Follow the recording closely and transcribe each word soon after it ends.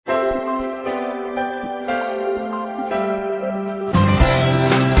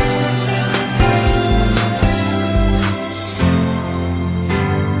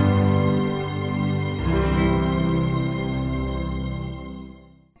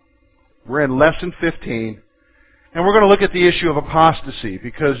We're in Lesson 15, and we're going to look at the issue of apostasy,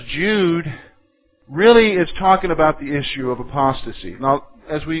 because Jude really is talking about the issue of apostasy. Now,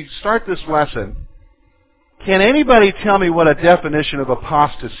 as we start this lesson, can anybody tell me what a definition of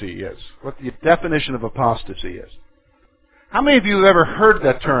apostasy is? What the definition of apostasy is? How many of you have ever heard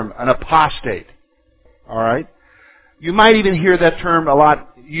that term, an apostate? All right? You might even hear that term a lot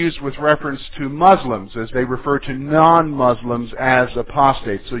used with reference to Muslims, as they refer to non-Muslims as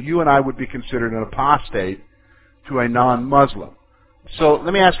apostates. So you and I would be considered an apostate to a non-Muslim. So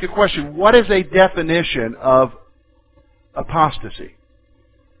let me ask you a question. What is a definition of apostasy?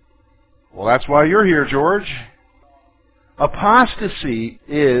 Well, that's why you're here, George. Apostasy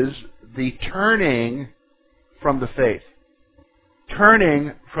is the turning from the faith.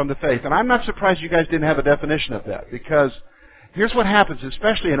 Turning from the faith. And I'm not surprised you guys didn't have a definition of that, because here's what happens,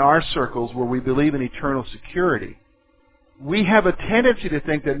 especially in our circles where we believe in eternal security. We have a tendency to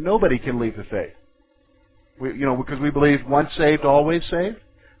think that nobody can leave the faith. Because we believe once saved, always saved.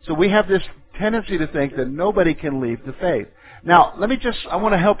 So we have this tendency to think that nobody can leave the faith. Now, I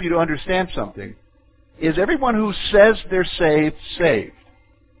want to help you to understand something. Is everyone who says they're saved, saved?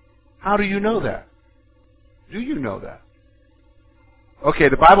 How do you know that? Do you know that? Okay,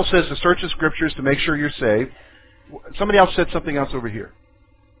 the Bible says to search the Scriptures to make sure you're saved. Somebody else said something else over here.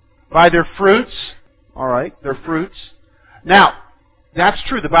 By their fruits. All right, their fruits. Now, that's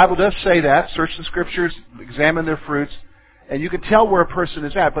true. The Bible does say that. Search the Scriptures, examine their fruits, and you can tell where a person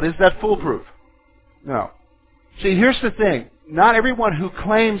is at. But is that foolproof? No. See, here's the thing. Not everyone who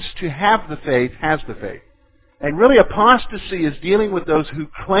claims to have the faith has the faith. And really, apostasy is dealing with those who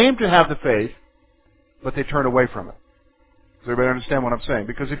claim to have the faith, but they turn away from it. Does everybody understand what I'm saying?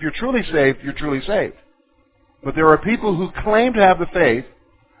 Because if you're truly saved, you're truly saved. But there are people who claim to have the faith,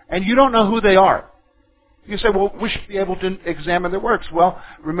 and you don't know who they are. You say, well, we should be able to examine their works. Well,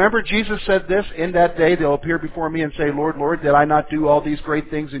 remember Jesus said this, in that day they'll appear before me and say, Lord, Lord, did I not do all these great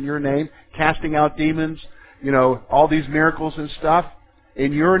things in your name, casting out demons, all these miracles and stuff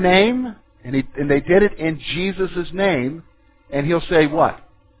in your name? And they did it in Jesus' name. And he'll say what?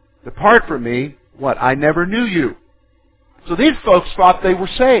 Depart from me, what? I never knew you. So these folks thought they were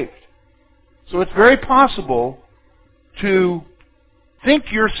saved. So it's very possible to think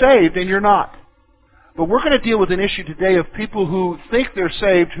you're saved and you're not. But we're going to deal with an issue today of people who think they're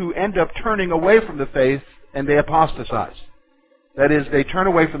saved who end up turning away from the faith and they apostatize. That is, they turn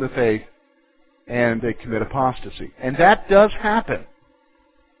away from the faith and they commit apostasy. And that does happen.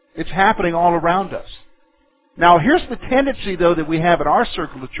 It's happening all around us. Now, here's the tendency, though, that we have in our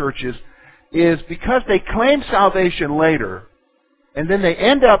circle of churches is because they claim salvation later, and then they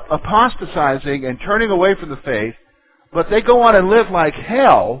end up apostatizing and turning away from the faith, but they go on and live like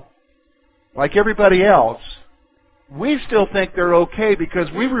hell, like everybody else, we still think they're okay because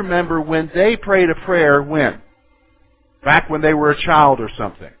we remember when they prayed a prayer when? Back when they were a child or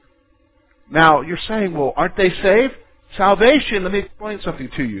something. Now, you're saying, well, aren't they saved? Salvation, let me explain something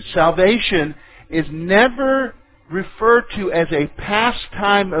to you. Salvation is never referred to as a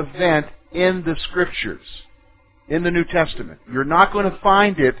pastime event in the Scriptures, in the New Testament. You're not going to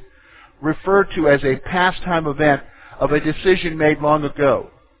find it referred to as a pastime event of a decision made long ago.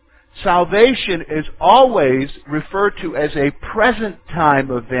 Salvation is always referred to as a present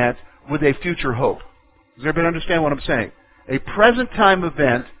time event with a future hope. Does everybody understand what I'm saying? A present time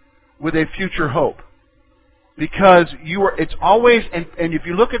event with a future hope. Because it's always, and if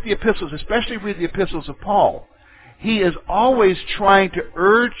you look at the epistles, especially with the epistles of Paul, he is always trying to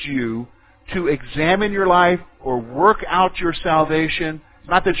urge you to examine your life or work out your salvation.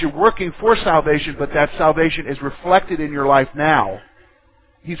 Not that you're working for salvation, but that salvation is reflected in your life now.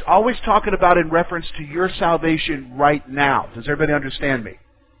 He's always talking about in reference to your salvation right now. Does everybody understand me?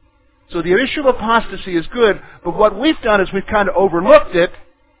 So the issue of apostasy is good, but what we've done is we've kind of overlooked it,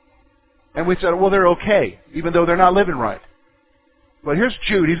 and we said, well, they're okay, even though they're not living right. But here's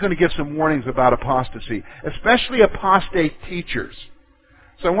Jude. He's going to give some warnings about apostasy, especially apostate teachers.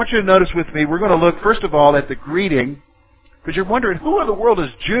 So I want you to notice with me, we're going to look, first of all, at the greeting, because you're wondering, who in the world is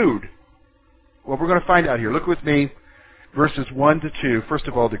Jude? Well, we're going to find out here. Look with me, verses 1 to 2. First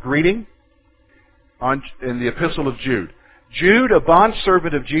of all, the greeting in the epistle of Jude. Jude, a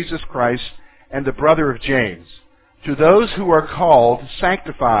bondservant of Jesus Christ and the brother of James, to those who are called,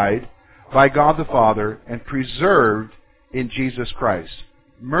 sanctified by God the Father, and preserved in Jesus Christ.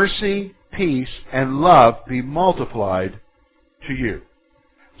 Mercy, peace, and love be multiplied to you.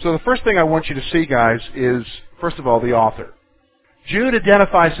 So the first thing I want you to see, guys, is, first of all, the author. Jude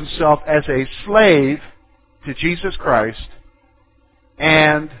identifies himself as a slave to Jesus Christ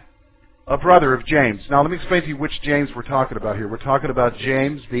and a brother of James. Now, let me explain to you which James we're talking about here. We're talking about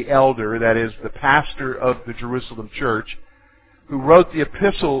James the elder, that is, the pastor of the Jerusalem church, who wrote the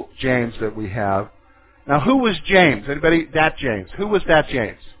epistle James that we have. Now, who was James? Anybody? That James. Who was that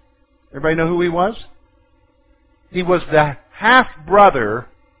James? Everybody know who he was? He was the half-brother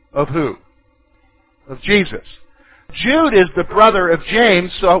of who? Of Jesus. Jude is the brother of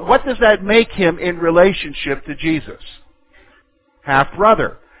James, so what does that make him in relationship to Jesus?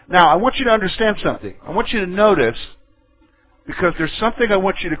 Half-brother. Now, I want you to understand something. I want you to notice, because there's something I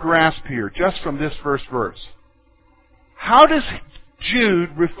want you to grasp here, just from this first verse. How does Jude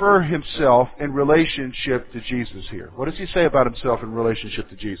refer himself in relationship to Jesus here? What does he say about himself in relationship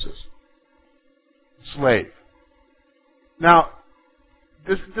to Jesus? Slave. Now,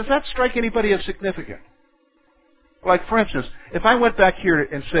 does that strike anybody as significant? Like, for instance, if I went back here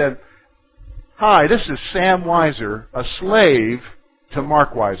and said, "Hi, this is Sam Weiser, a slave to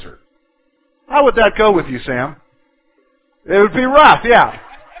Mark Weiser." How would that go with you, Sam? It would be rough, yeah.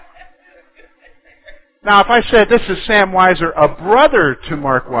 Now, if I said, "This is Sam Weiser, a brother to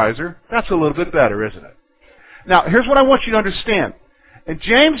Mark Weiser," that's a little bit better, isn't it? Now, here's what I want you to understand. And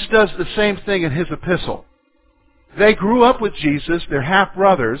James does the same thing in his epistle. They grew up with Jesus. They're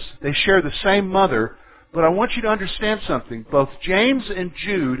half-brothers. They share the same mother. But I want you to understand something. Both James and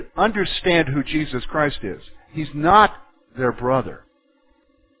Jude understand who Jesus Christ is. He's not their brother.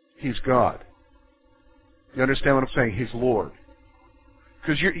 He's God. You understand what I'm saying? He's Lord.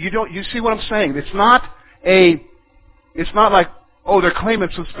 Because you see what I'm saying? It's not like, oh, they're claiming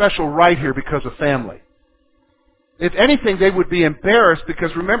some special right here because of family. If anything, they would be embarrassed,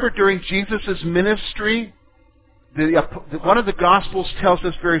 because remember, during Jesus' ministry, one of the Gospels tells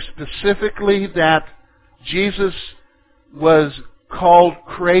us very specifically that Jesus was called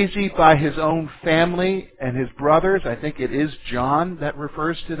crazy by his own family and his brothers. I think it is John that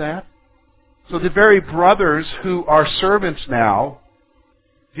refers to that. So the very brothers who are servants now,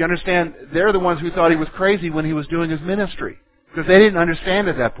 do you understand, they're the ones who thought he was crazy when he was doing his ministry, because they didn't understand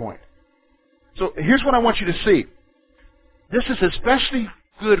at that point. So here's what I want you to see. This is especially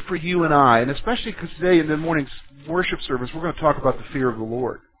good for you and I, and especially because today in the morning's worship service, we're going to talk about the fear of the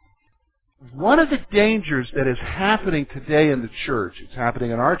Lord. One of the dangers that is happening today in the church, it's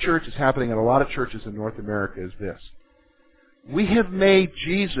happening in our church, it's happening in a lot of churches in North America, is this. We have made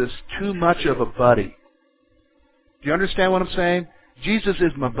Jesus too much of a buddy. Do you understand what I'm saying? Jesus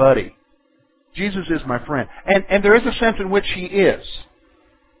is my buddy. Jesus is my friend. And there is a sense in which he is.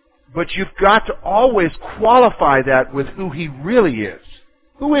 But you've got to always qualify that with who he really is.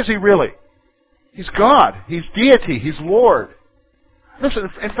 Who is he really? He's God. He's deity. He's Lord. Listen,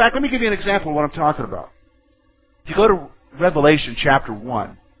 in fact, let me give you an example of what I'm talking about. If you go to Revelation chapter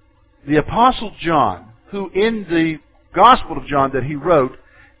 1, the Apostle John, who in the Gospel of John that he wrote,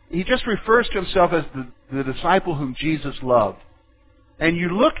 he just refers to himself as the disciple whom Jesus loved. And you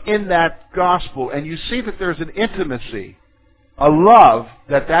look in that Gospel and you see that there's an intimacy, a love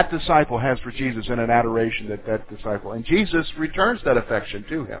that disciple has for Jesus, and an adoration that disciple. And Jesus returns that affection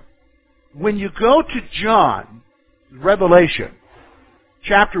to him. When you go to John, Revelation,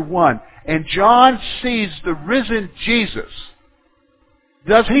 chapter 1, and John sees the risen Jesus,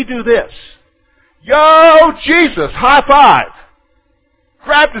 does he do this? Yo, Jesus, high five!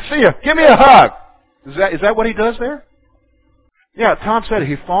 Glad to see you. Give me a hug. Is that what he does there? Yeah, Tom said it.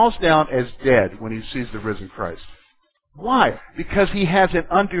 He falls down as dead when he sees the risen Christ. Why? Because he has an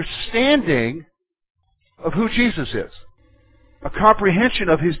understanding of who Jesus is. A comprehension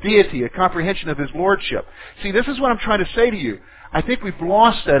of his deity, a comprehension of his lordship. See, this is what I'm trying to say to you. I think we've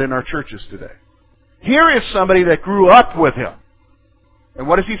lost that in our churches today. Here is somebody that grew up with him. And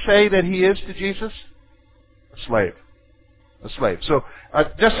what does he say that he is to Jesus? A slave. A slave. So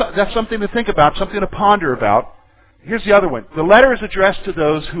that's something to think about, something to ponder about. Here's the other one. The letter is addressed to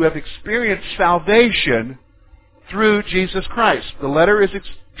those who have experienced salvation through Jesus Christ. The letter is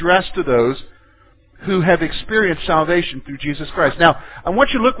addressed to those who have experienced salvation through Jesus Christ. Now, I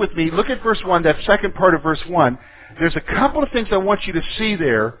want you to look with me. Look at verse 1, that second part of verse 1. There's a couple of things I want you to see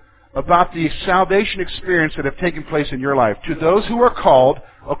there about the salvation experience that have taken place in your life. To those who are called,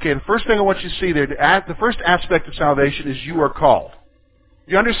 okay, the first thing I want you to see there, the first aspect of salvation is you are called.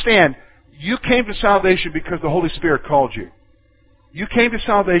 You understand, you came to salvation because the Holy Spirit called you. You came to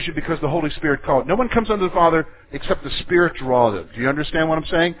salvation because the Holy Spirit called. No one comes unto the Father except the Spirit draw them. Do you understand what I'm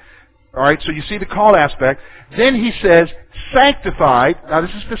saying? All right, so you see the call aspect. Then he says, sanctified. Now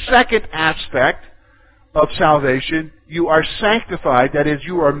this is the second aspect of salvation. You are sanctified. That is,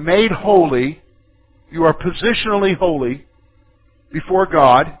 you are made holy. You are positionally holy before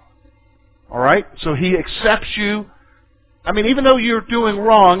God. All right, so he accepts you I mean, even though you're doing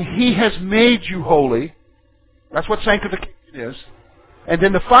wrong, He has made you holy. That's what sanctification is. And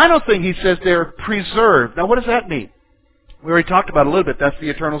then the final thing He says, they're preserved. Now, what does that mean? We already talked about it a little bit. That's the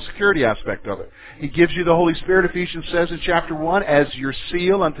eternal security aspect of it. He gives you the Holy Spirit, Ephesians says in chapter 1, as your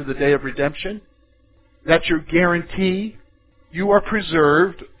seal unto the day of redemption. That's your guarantee. You are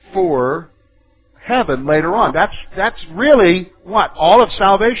preserved for heaven later on. That's really what? All of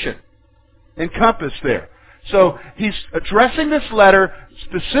salvation encompassed there. So he's addressing this letter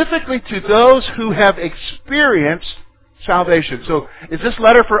specifically to those who have experienced salvation. So is this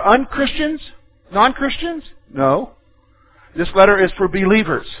letter for unchristians? Non-Christians? No. This letter is for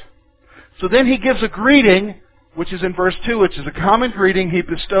believers. So then he gives a greeting, which is in verse 2, which is a common greeting. He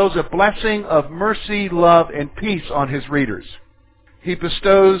bestows a blessing of mercy, love, and peace on his readers. He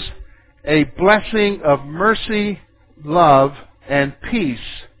bestows a blessing of mercy, love, and peace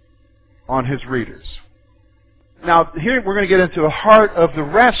on his readers. Now, here we're going to get into the heart of the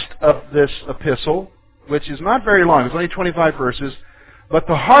rest of this epistle, which is not very long. It's only 25 verses. But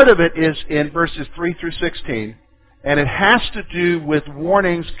the heart of it is in verses 3 through 16. And it has to do with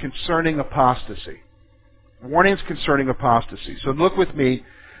warnings concerning apostasy. Warnings concerning apostasy. So look with me.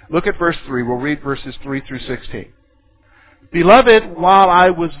 Look at verse 3. We'll read verses 3 through 16. Beloved, while I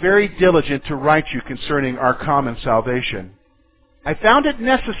was very diligent to write you concerning our common salvation, I found it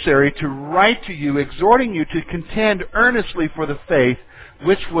necessary to write to you, exhorting you to contend earnestly for the faith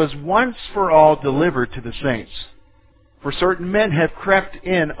which was once for all delivered to the saints. For certain men have crept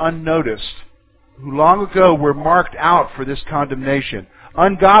in unnoticed, who long ago were marked out for this condemnation,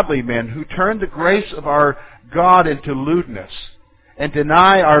 ungodly men who turn the grace of our God into lewdness, and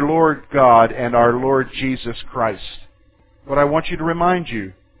deny our Lord God and our Lord Jesus Christ. But I want you to remind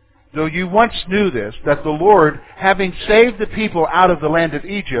you, though you once knew this, that the Lord, having saved the people out of the land of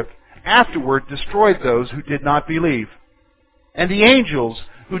Egypt, afterward destroyed those who did not believe. And the angels,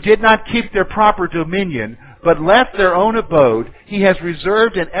 who did not keep their proper dominion, but left their own abode, He has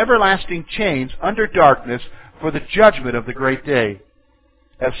reserved in everlasting chains under darkness for the judgment of the great day.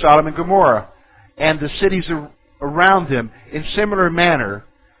 As Sodom and Gomorrah, and the cities around them, in similar manner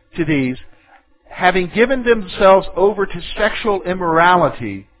to these, having given themselves over to sexual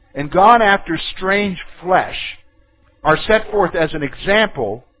immorality, and gone after strange flesh, are set forth as an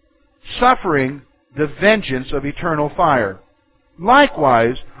example, suffering the vengeance of eternal fire.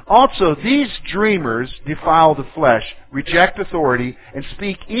 Likewise, also these dreamers defile the flesh, reject authority, and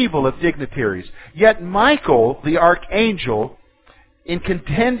speak evil of dignitaries. Yet Michael, the archangel, in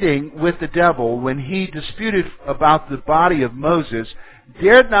contending with the devil when he disputed about the body of Moses,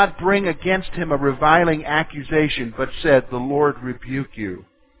 dared not bring against him a reviling accusation, but said, The Lord rebuke you.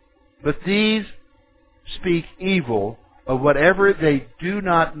 But these speak evil of whatever they do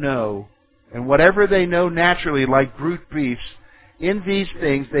not know, and whatever they know naturally like brute beasts. In these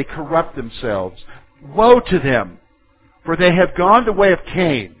things they corrupt themselves. Woe to them, for they have gone the way of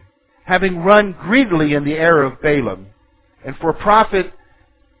Cain, having run greedily in the error of Balaam, and for profit,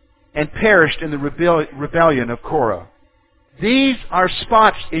 and perished in the rebellion of Korah. These are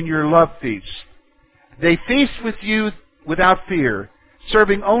spots in your love feasts. They feast with you without fear,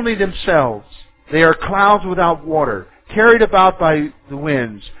 serving only themselves. They are clouds without water, carried about by the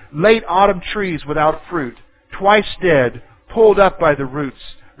winds, late autumn trees without fruit, twice dead, pulled up by the roots,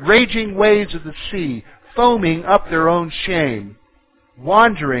 raging waves of the sea, foaming up their own shame,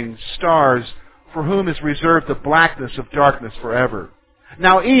 wandering stars for whom is reserved the blackness of darkness forever.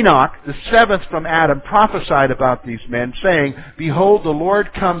 Now Enoch, the seventh from Adam, prophesied about these men, saying, Behold, the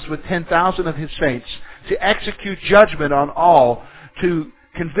Lord comes with 10,000 of His saints to execute judgment on all, to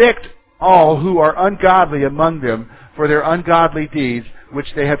convict all who are ungodly among them for their ungodly deeds, which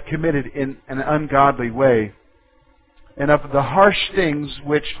they have committed in an ungodly way, and of the harsh things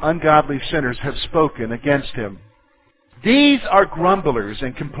which ungodly sinners have spoken against Him. These are grumblers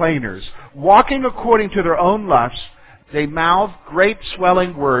and complainers, walking according to their own lusts. They mouth great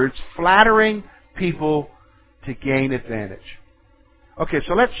swelling words, flattering people to gain advantage. Okay,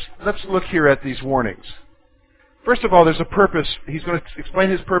 so let's look here at these warnings. First of all, there's a purpose. He's going to explain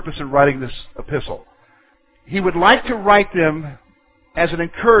his purpose in writing this epistle. He would like to write them as an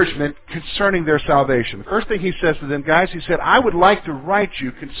encouragement concerning their salvation. The first thing he says to them, guys, he said, I would like to write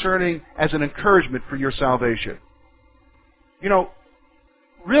you concerning as an encouragement for your salvation. You know,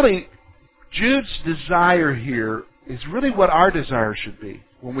 really, Jude's desire here is really what our desire should be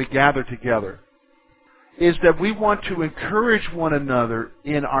when we gather together, is that we want to encourage one another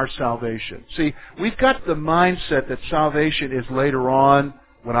in our salvation. See, we've got the mindset that salvation is later on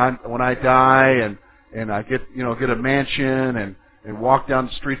when I die and I get a mansion and walk down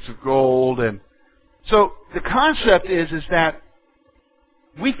the streets of gold and So the concept is that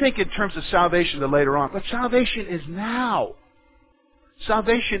we think in terms of salvation later on, but salvation is now.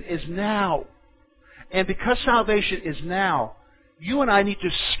 Salvation is now. And because salvation is now, you and I need to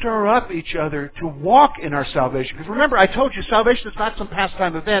stir up each other to walk in our salvation. Because remember, I told you, salvation is not some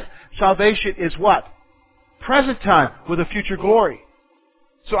pastime event. Salvation is what? Present time with a future glory.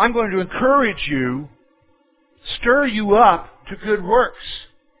 So I'm going to encourage you, stir you up to good works.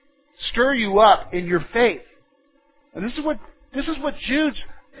 Stir you up in your faith. And this is what Jude's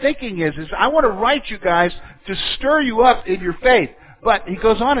thinking is I want to write you guys to stir you up in your faith. But he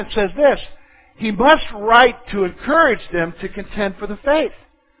goes on and says this, he must write to encourage them to contend for the faith.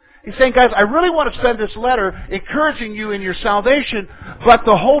 He's saying, guys, I really want to spend this letter encouraging you in your salvation, but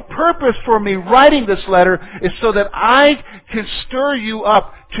the whole purpose for me writing this letter is so that I can stir you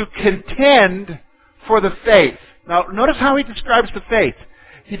up to contend for the faith. Now, notice how he describes the faith.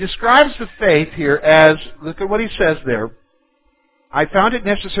 He describes the faith here as, look at what he says there. I found it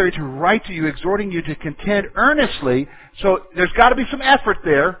necessary to write to you, exhorting you to contend earnestly. So there's got to be some effort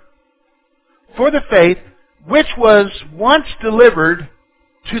there for the faith which was once delivered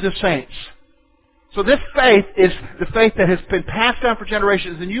to the saints. So this faith is the faith that has been passed down for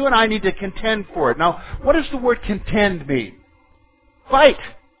generations, and you and I need to contend for it. Now, what does the word contend mean? Fight.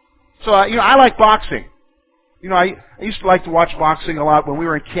 So, I like boxing. I used to like to watch boxing a lot. When we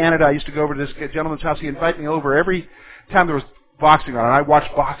were in Canada, I used to go over to this gentleman's house. He'd invite me over every time there was boxing on, and I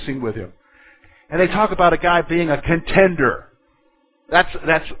watched boxing with him. And they talk about a guy being a contender. That's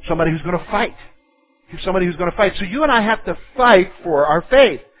somebody who's going to fight. He's somebody who's going to fight. So you and I have to fight for our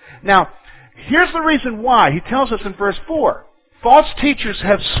faith. Now, here's the reason why. He tells us in verse 4, false teachers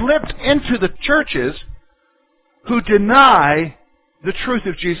have slipped into the churches who deny the truth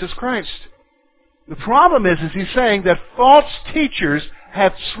of Jesus Christ. The problem is he's saying that false teachers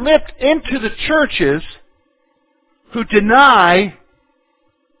have slipped into the churches who deny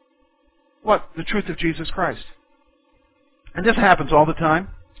what? The truth of Jesus Christ. And this happens all the time.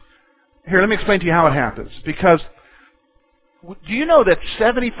 Here, let me explain to you how it happens. Because do you know that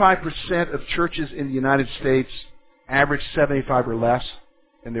 75% of churches in the United States average 75 or less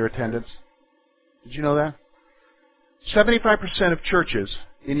in their attendance? Did you know that? 75% of churches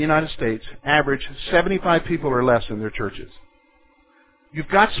in the United States average 75 people or less in their churches. You've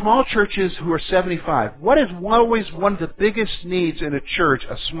got small churches who are 75. What is always one of the biggest needs in a church,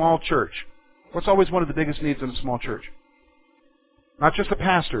 a small church? What's always one of the biggest needs in a small church? Not just a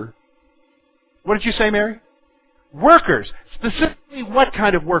pastor. What did you say, Mary? Workers. Specifically, what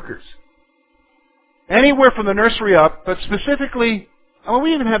kind of workers? Anywhere from the nursery up, but specifically,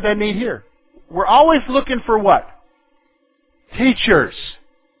 we even have that need here. We're always looking for what? Teachers.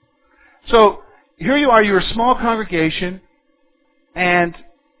 So, here you are, you're a small congregation, and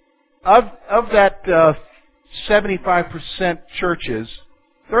of that 75% churches,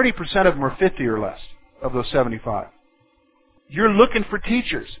 30% of them are 50 or less of those 75. You're looking for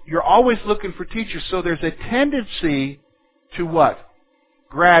teachers. You're always looking for teachers. So there's a tendency to what?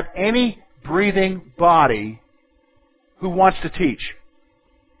 Grab any breathing body who wants to teach.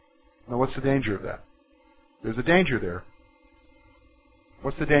 Now, what's the danger of that? There's a danger there.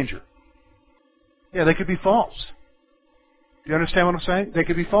 What's the danger? Yeah, they could be false. Do you understand what I'm saying? They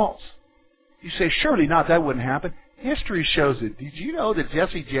could be false. You say, surely not, that wouldn't happen. History shows it. Did you know that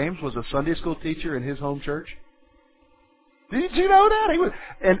Jesse James was a Sunday school teacher in his home church? Did you know that? He was,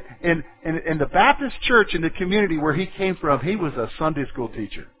 in the Baptist church in the community where he came from, he was a Sunday school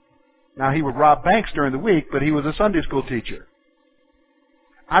teacher. Now, he would rob banks during the week, but he was a Sunday school teacher.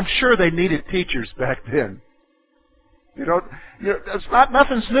 I'm sure they needed teachers back then. It's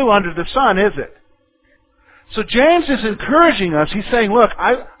nothing's new under the sun, is it? So James is encouraging us. He's saying, look,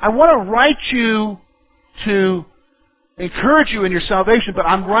 I want to write you to encourage you in your salvation, but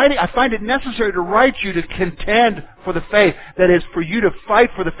I find it necessary to write you to contend for the faith. That is, for you to fight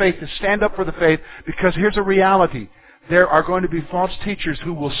for the faith, to stand up for the faith, because here's a reality. There are going to be false teachers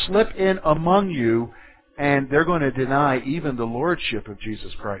who will slip in among you, and they're going to deny even the lordship of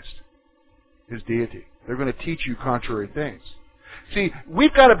Jesus Christ, His deity. They're going to teach you contrary things. See,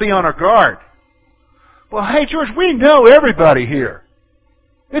 we've got to be on our guard. Well, hey, George, we know everybody here.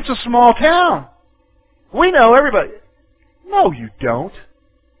 It's a small town. We know everybody. No, you don't.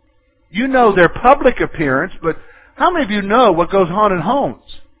 You know their public appearance, but how many of you know what goes on in homes?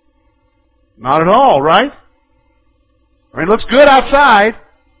 Not at all, right? It looks good outside,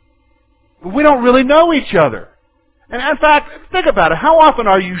 but we don't really know each other. And in fact, think about it. How often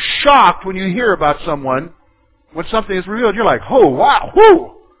are you shocked when you hear about someone, when something is revealed? You're like, oh, wow,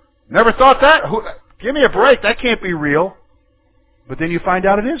 whoo, never thought that. Give me a break. That can't be real. But then you find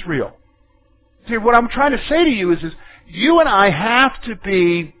out it is real. See, what I'm trying to say to you is you and I have to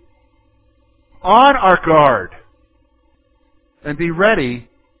be on our guard and be ready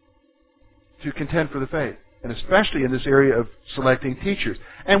to contend for the faith, and especially in this area of selecting teachers.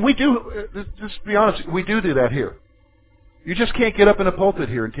 And we do, just be honest, we do that here. You just can't get up in a pulpit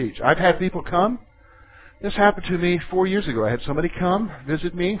here and teach. I've had people come. This happened to me 4 years ago. I had somebody come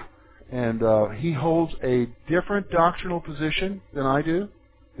visit me, and he holds a different doctrinal position than I do,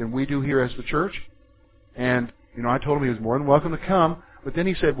 than we do here as the church. And, I told him he was more than welcome to come. But then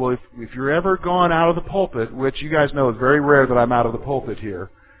he said, well, if you're ever gone out of the pulpit, which you guys know is very rare that I'm out of the pulpit here,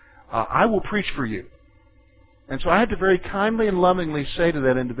 I will preach for you. And so I had to very kindly and lovingly say to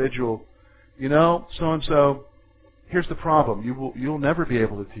that individual, so-and-so, here's the problem. You'll never be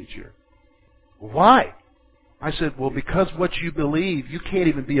able to teach here. Why? I said, well, because what you believe, you can't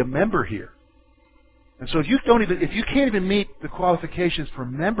even be a member here. And so if you can't even meet the qualifications for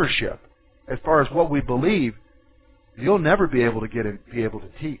membership as far as what we believe, you'll never be able to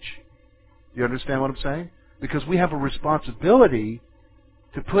teach. Do you understand what I'm saying? Because we have a responsibility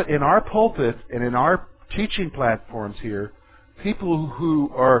to put in our pulpit and in our teaching platforms here people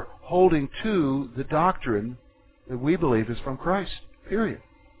who are holding to the doctrine that we believe is from Christ. Period.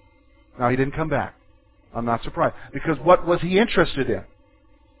 Now, he didn't come back. I'm not surprised. Because what was he interested in?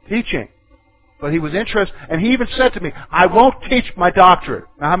 Teaching. But he was interested, and he even said to me, I won't teach my doctrine.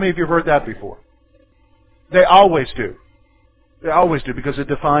 Now, how many of you have heard that before? They always do. They always do, because it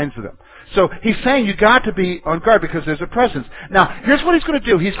defines them. So he's saying you got to be on guard because there's a presence. Now, here's what he's going to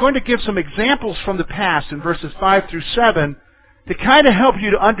do. He's going to give some examples from the past in verses 5 through 7 to kind of help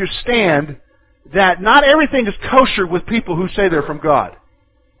you to understand that not everything is kosher with people who say they're from God.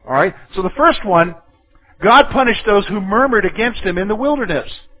 All right? So the first one, God punished those who murmured against him in the wilderness.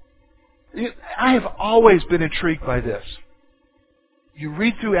 I have always been intrigued by this. You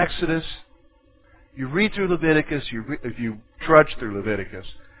read through Exodus, you read through Leviticus, if you trudge through Leviticus,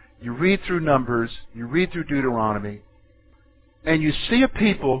 you read through Numbers, you read through Deuteronomy, and you see a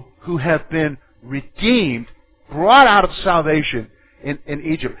people who have been redeemed, brought out of salvation in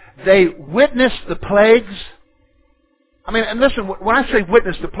Egypt. They witnessed the plagues. And listen, when I say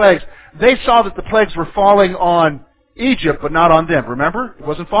witnessed the plagues, they saw that the plagues were falling on Egypt, but not on them. Remember? It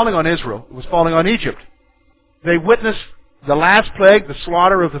wasn't falling on Israel. It was falling on Egypt. They witnessed the last plague, the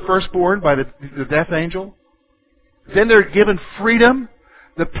slaughter of the firstborn by the death angel. Then they're given freedom.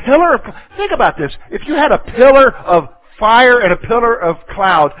 The pillar of... Think about this. If you had a pillar of fire and a pillar of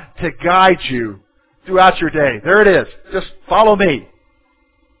cloud to guide you throughout your day, there it is. Just follow me.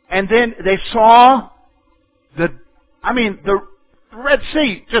 And then they saw the Red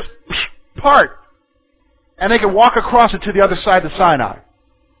Sea just part. And they could walk across it to the other side of Sinai.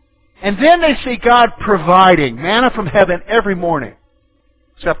 And then they see God providing manna from heaven every morning.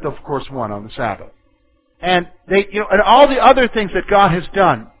 Except, of course, one on the Sabbath. And and all the other things that God has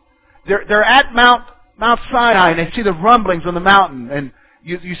done. They're at Mount Sinai, and they see the rumblings on the mountain. And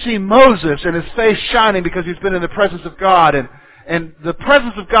you see Moses and his face shining because he's been in the presence of God. And the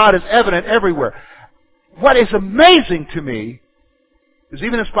presence of God is evident everywhere. What is amazing to me is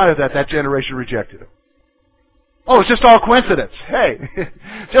even in spite of that generation rejected him. Oh, it's just all coincidence. Hey,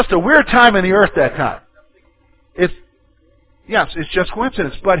 just a weird time in the earth that time. It's just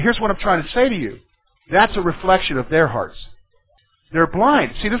coincidence. But here's what I'm trying to say to you. That's a reflection of their hearts. They're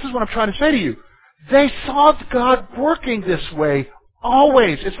blind. See, this is what I'm trying to say to you. They saw God working this way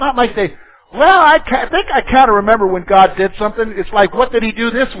always. It's not like I think I kind of remember when God did something. It's like, what did he do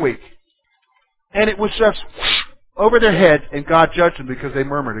this week? And it was just over their head, and God judged them because they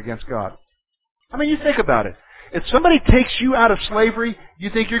murmured against God. You think about it. If somebody takes you out of slavery, you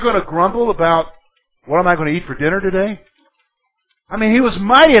think you're going to grumble about, what am I going to eat for dinner today? He was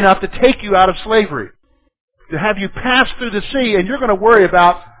mighty enough to take you out of slavery, to have you pass through the sea, and you're going to worry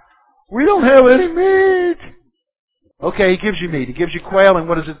about, we don't have any meat. Okay, he gives you meat. He gives you quail, and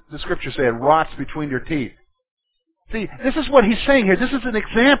what does the Scripture say? It rots between your teeth. See, this is what he's saying here. This is an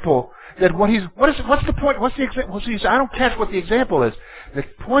example that what's the point? What's the example? I don't catch what the example is. The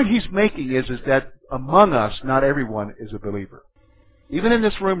point he's making is that among us, not everyone is a believer. Even in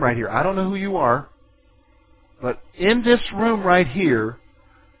this room right here, I don't know who you are, but in this room right here,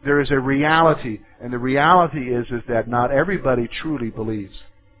 there is a reality, and the reality is that not everybody truly believes.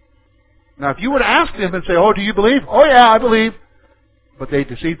 Now, if you would ask them and say, oh, do you believe? Oh, yeah, I believe. But they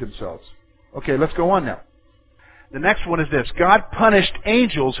deceived themselves. Okay, let's go on now. The next one is this. God punished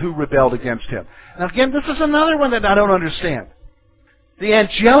angels who rebelled against him. Now, again, this is another one that I don't understand. The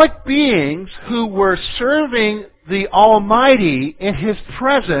angelic beings who were serving the Almighty in his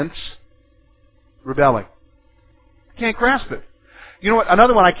presence, rebelling. Can't grasp it. You know what?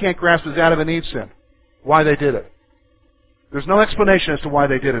 Another one I can't grasp is Adam and Eve's sin. Why they did it. There's no explanation as to why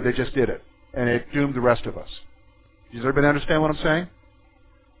they did it. They just did it. And it doomed the rest of us. Does everybody understand what I'm saying?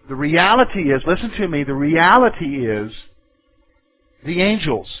 The reality is, listen to me, the reality is the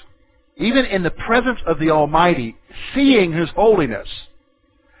angels, even in the presence of the Almighty, seeing His holiness.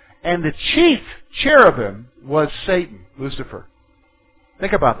 And the chief cherubim was Satan, Lucifer.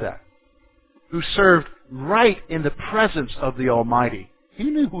 Think about that. Who served right in the presence of the Almighty. He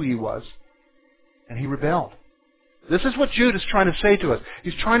knew who he was, and he rebelled. This is what Jude is trying to say to us.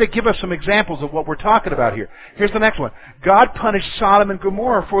 He's trying to give us some examples of what we're talking about here. Here's the next one. God punished Sodom and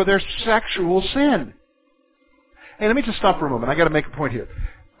Gomorrah for their sexual sin. Hey, let me just stop for a moment. I got to make a point here.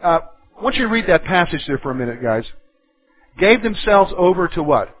 I want you to read that passage there for a minute, guys. Gave themselves over to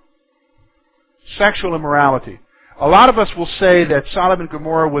what? Sexual immorality. A lot of us will say that Sodom and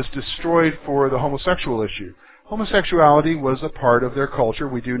Gomorrah was destroyed for the homosexual issue. Homosexuality was a part of their culture.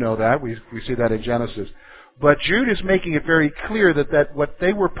 We do know that. We see that in Genesis. But Jude is making it very clear that what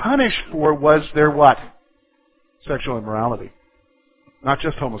they were punished for was their what? Sexual immorality. Not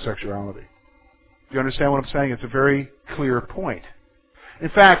just homosexuality. Do you understand what I'm saying? It's a very clear point. In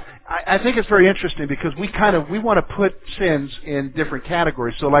fact, I think it's very interesting because we want to put sins in different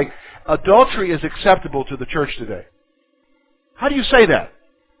categories. So like, adultery is acceptable to the church today. How do you say that?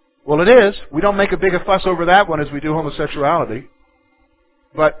 Well, it is. We don't make a big fuss over that one as we do homosexuality.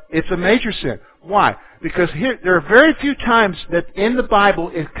 But it's a major sin. Why? Because here, there are very few times that in the Bible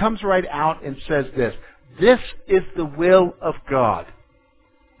it comes right out and says this. This is the will of God.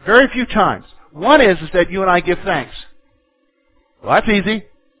 Very few times. One is that you and I give thanks. Well, that's easy.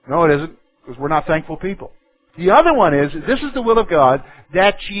 No, it isn't, because we're not thankful people. The other one is, this is the will of God,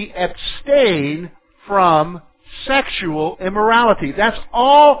 that ye abstain from sexual immorality. That's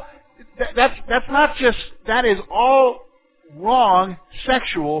all, that's not just, that is all wrong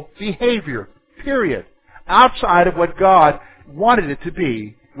sexual behavior, period. Outside of what God wanted it to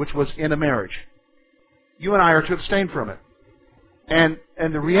be, which was in a marriage. You and I are to abstain from it. And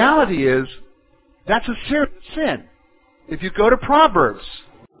the reality is, that's a serious sin. If you go to Proverbs,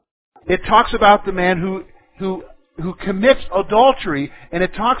 it talks about the man who commits adultery, and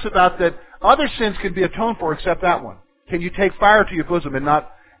it talks about that other sins can be atoned for except that one. Can you take fire to your bosom and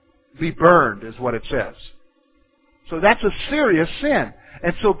not be burned, is what it says. So that's a serious sin.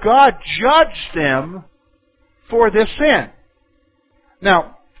 And so God judged them for this sin.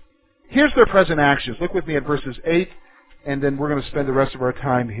 Now, here's their present actions. Look with me at verses 8, and then we're going to spend the rest of our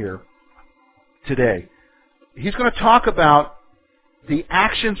time here today. He's going to talk about the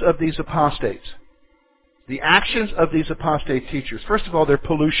actions of these apostates. The actions of these apostate teachers. First of all, their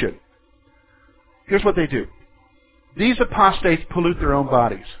pollution. Here's what they do. These apostates pollute their own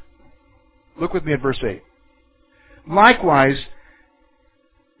bodies. Look with me at verse 8. Likewise,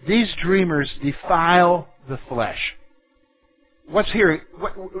 these dreamers defile the flesh. What's here?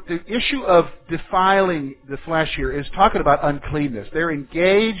 The issue of defiling the flesh here is talking about uncleanness. They're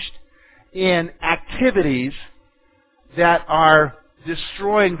engaged in activities that are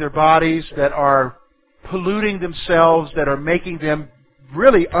destroying their bodies, that are polluting themselves, that are making them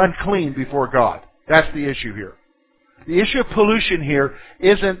really unclean before God. That's the issue here. The issue of pollution here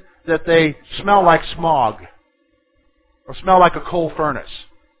isn't that they smell like smog or smell like a coal furnace.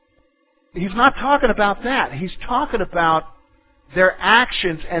 He's not talking about that. He's talking about their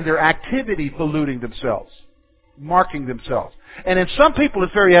actions and their activity polluting themselves, marking themselves. And in some people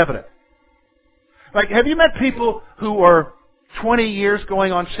it's very evident. Like, have you met people who are 20 years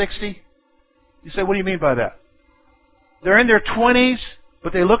going on 60? You say, what do you mean by that? They're in their 20s,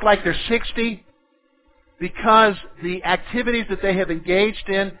 but they look like they're 60 because the activities that they have engaged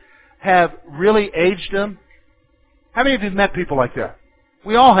in have really aged them. How many of you have met people like that?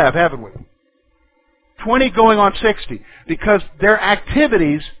 We all have, haven't we? 20 going on 60 because their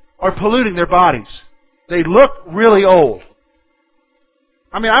activities are polluting their bodies. They look really old.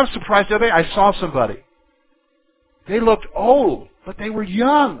 I mean, I was surprised the other day. I saw somebody. They looked old, but they were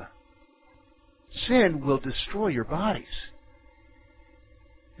young. Sin will destroy your bodies.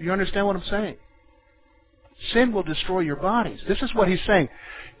 Do you understand what I'm saying? Sin will destroy your bodies. This is what he's saying.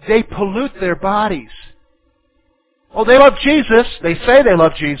 They pollute their bodies. Oh, they love Jesus. They say they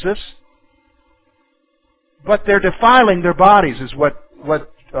love Jesus. But they're defiling their bodies is what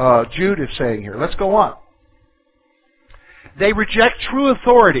Jude is saying here. Let's go on. They reject true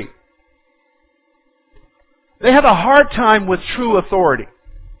authority. They have a hard time with true authority.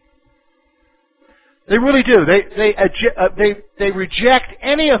 They really do. They reject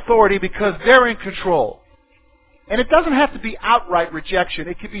any authority because they're in control. And it doesn't have to be outright rejection.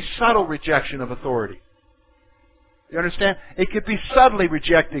 It can be subtle rejection of authority. You understand? It could be subtly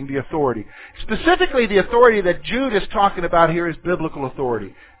rejecting the authority. Specifically, the authority that Jude is talking about here is biblical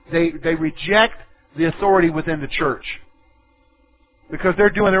authority. They reject the authority within the church because they're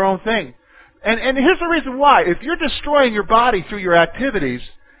doing their own thing. And here's the reason why. If you're destroying your body through your activities,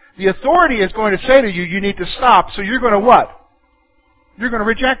 the authority is going to say to you, you need to stop. So you're going to what? You're going to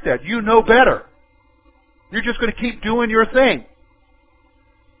reject that. You know better. You're just going to keep doing your thing.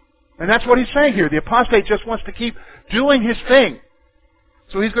 And that's what he's saying here. The apostate just wants to keep doing his thing.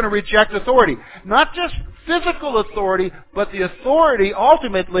 So he's going to reject authority. Not just physical authority, but the authority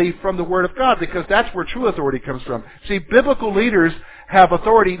ultimately from the Word of God, because that's where true authority comes from. See, biblical leaders have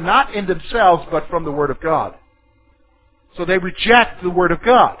authority not in themselves, but from the Word of God. So they reject the Word of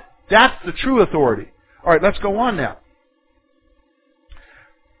God. That's the true authority. All right, let's go on now.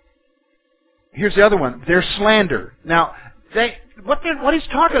 Here's the other one. Their slander. Now, what he's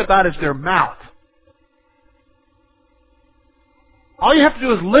talking about is their mouth. All you have to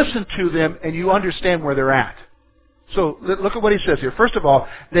do is listen to them and you understand where they're at. So look at what he says here. First of all,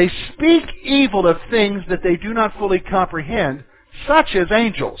 they speak evil of things that they do not fully comprehend, such as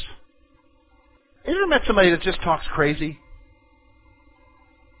angels. Have you ever met somebody that just talks crazy?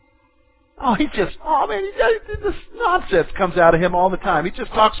 This nonsense comes out of him all the time. He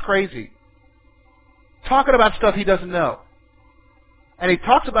just talks crazy. Talking about stuff he doesn't know. And he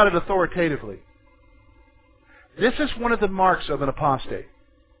talks about it authoritatively. This is one of the marks of an apostate.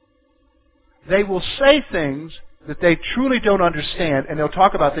 They will say things that they truly don't understand, and they'll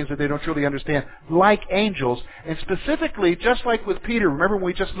talk about things that they don't truly understand, like angels. And specifically, just like with Peter, remember when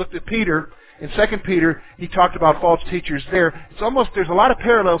we just looked at Peter, in 2 Peter, he talked about false teachers there. There's a lot of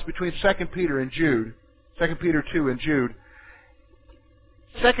parallels between 2 Peter and Jude, 2 Peter 2 and Jude.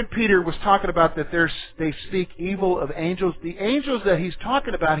 2 Peter was talking about that they speak evil of angels. The angels that he's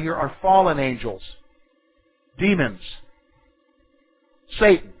talking about here are fallen angels. Demons.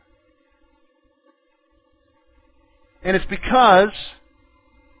 Satan. And it's because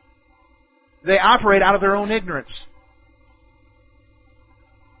they operate out of their own ignorance.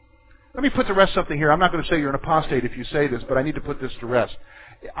 Let me put to rest something here. I'm not going to say you're an apostate if you say this, but I need to put this to rest.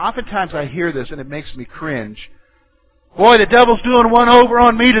 Oftentimes I hear this and it makes me cringe. Boy, the devil's doing one over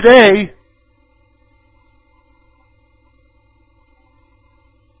on me today.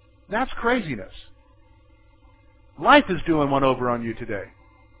 That's craziness. Life is doing one over on you today.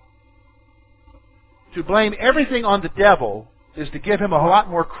 To blame everything on the devil is to give him a lot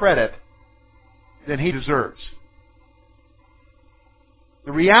more credit than he deserves.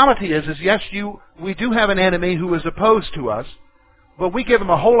 The reality is yes, we do have an enemy who is opposed to us, but we give him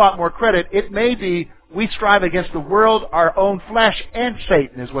a whole lot more credit. It may be we strive against the world, our own flesh, and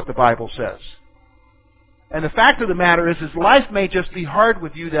Satan is what the Bible says. And the fact of the matter is life may just be hard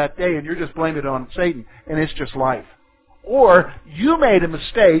with you that day and you're just blaming it on Satan, and it's just life. Or you made a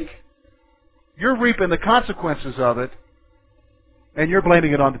mistake, you're reaping the consequences of it, and you're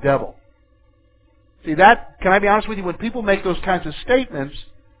blaming it on the devil. See, can I be honest with you? When people make those kinds of statements,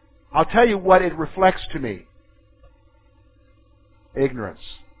 I'll tell you what it reflects to me. Ignorance.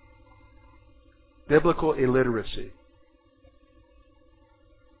 Biblical illiteracy.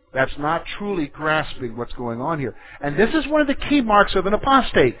 That's not truly grasping what's going on here. And this is one of the key marks of an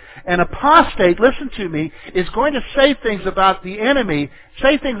apostate. An apostate, listen to me, is going to say things about the enemy,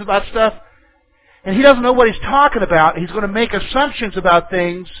 say things about stuff, and he doesn't know what he's talking about. He's going to make assumptions about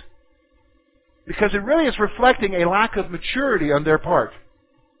things because it really is reflecting a lack of maturity on their part.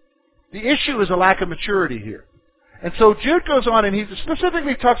 The issue is a lack of maturity here. And so Jude goes on and he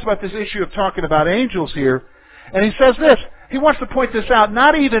specifically talks about this issue of talking about angels here. And he says this, he wants to point this out,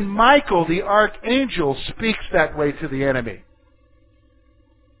 not even Michael the archangel speaks that way to the enemy.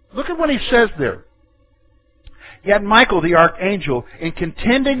 Look at what he says there. Yet Michael the archangel, in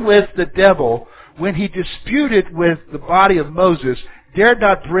contending with the devil, when he disputed with the body of Moses, dared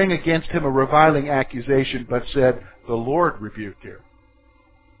not bring against him a reviling accusation, but said, the Lord rebuked him.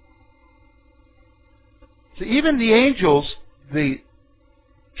 So even the angels, the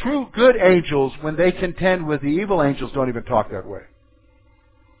true good angels, when they contend with the evil angels, don't even talk that way.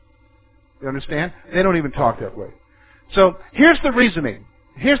 You understand? They don't even talk that way. So here's the reasoning.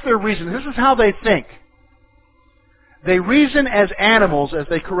 Here's their reason. This is how they think. They reason as animals as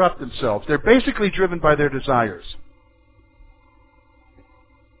they corrupt themselves. They're basically driven by their desires.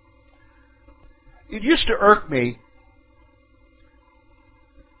 It used to irk me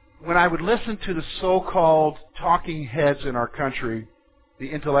when I would listen to the so-called talking heads in our country, the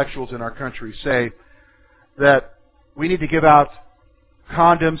intellectuals in our country, say that we need to give out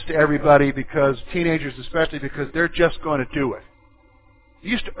condoms to everybody, because teenagers especially, because they're just going to do it. It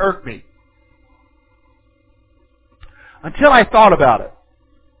used to irk me. until I thought about it.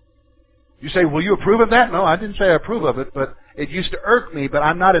 You say, will you approve of that? No, I didn't say I approve of it, but it used to irk me, but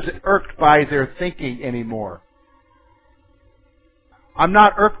I'm not as irked by their thinking anymore. I'm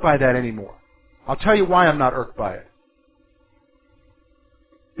not irked by that anymore. I'll tell you why I'm not irked by it.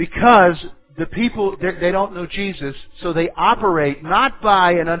 Because the people, they don't know Jesus, so they operate not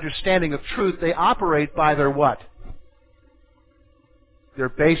by an understanding of truth, they operate by their what? Their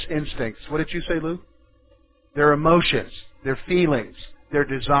base instincts. What did you say, Lou? Their emotions, their feelings, their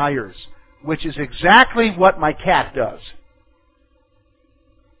desires, which is exactly what my cat does.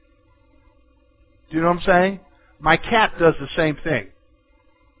 Do you know what I'm saying? My cat does the same thing.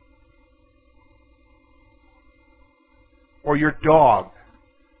 Or your dog.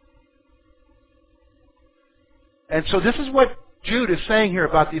 And so this is what Jude is saying here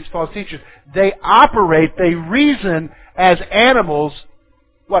about these false teachers. They operate, they reason as animals,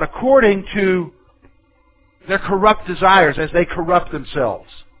 what, according to their corrupt desires as they corrupt themselves.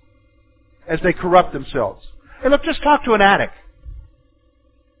 As they corrupt themselves. And look, just talk to an addict.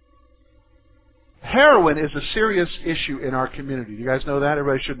 Heroin is a serious issue in our community. You guys know that?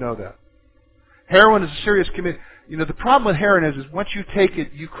 Everybody should know that. Heroin is a serious community. You know, the problem with heroin is once you take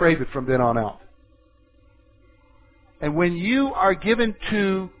it, you crave it from then on out. And when you are giving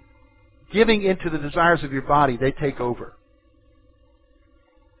into the desires of your body, they take over.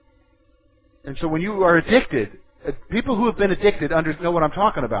 And so when you are addicted, people who have been addicted know what I'm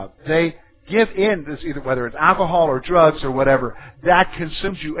talking about. They give in, either whether it's alcohol or drugs or whatever, that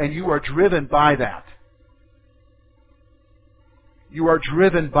consumes you, and you are driven by that. You are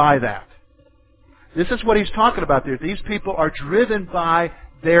driven by that. This is what he's talking about there. These people are driven by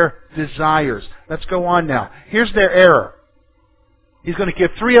their desires. Let's go on now. Here's their error. He's going to give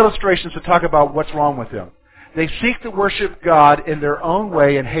 3 illustrations to talk about what's wrong with them. They seek to worship God in their own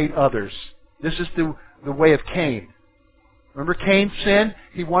way and hate others. This is the way of Cain. Remember Cain sinned?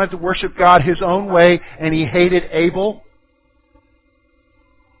 He wanted to worship God his own way, and he hated Abel.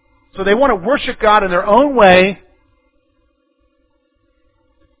 So they want to worship God in their own way,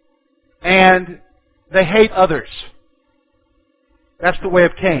 and they hate others. That's the way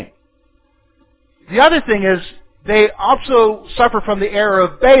of Cain. The other thing is, they also suffer from the error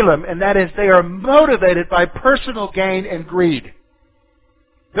of Balaam, and that is they are motivated by personal gain and greed.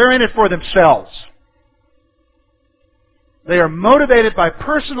 They're in it for themselves. They are motivated by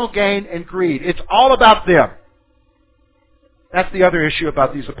personal gain and greed. It's all about them. That's the other issue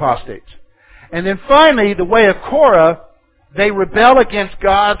about these apostates. And then finally, the way of Korah, they rebel against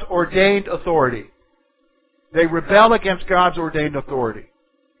God's ordained authority. They rebel against God's ordained authority.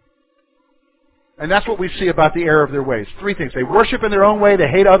 And that's what we see about the error of their ways. 3 things. They worship in their own way. They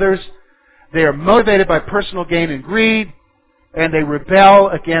hate others. They are motivated by personal gain and greed. And they rebel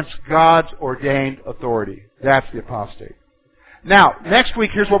against God's ordained authority. That's the apostate. Now, next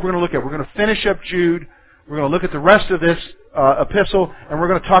week, here's what we're going to look at. We're going to finish up Jude. We're going to look at the rest of this epistle. And we're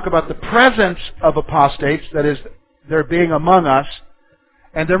going to talk about the presence of apostates. That is, their being among us.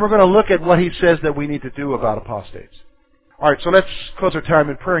 And then we're going to look at what he says that we need to do about apostates. All right, so let's close our time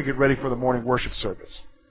in prayer and get ready for the morning worship service.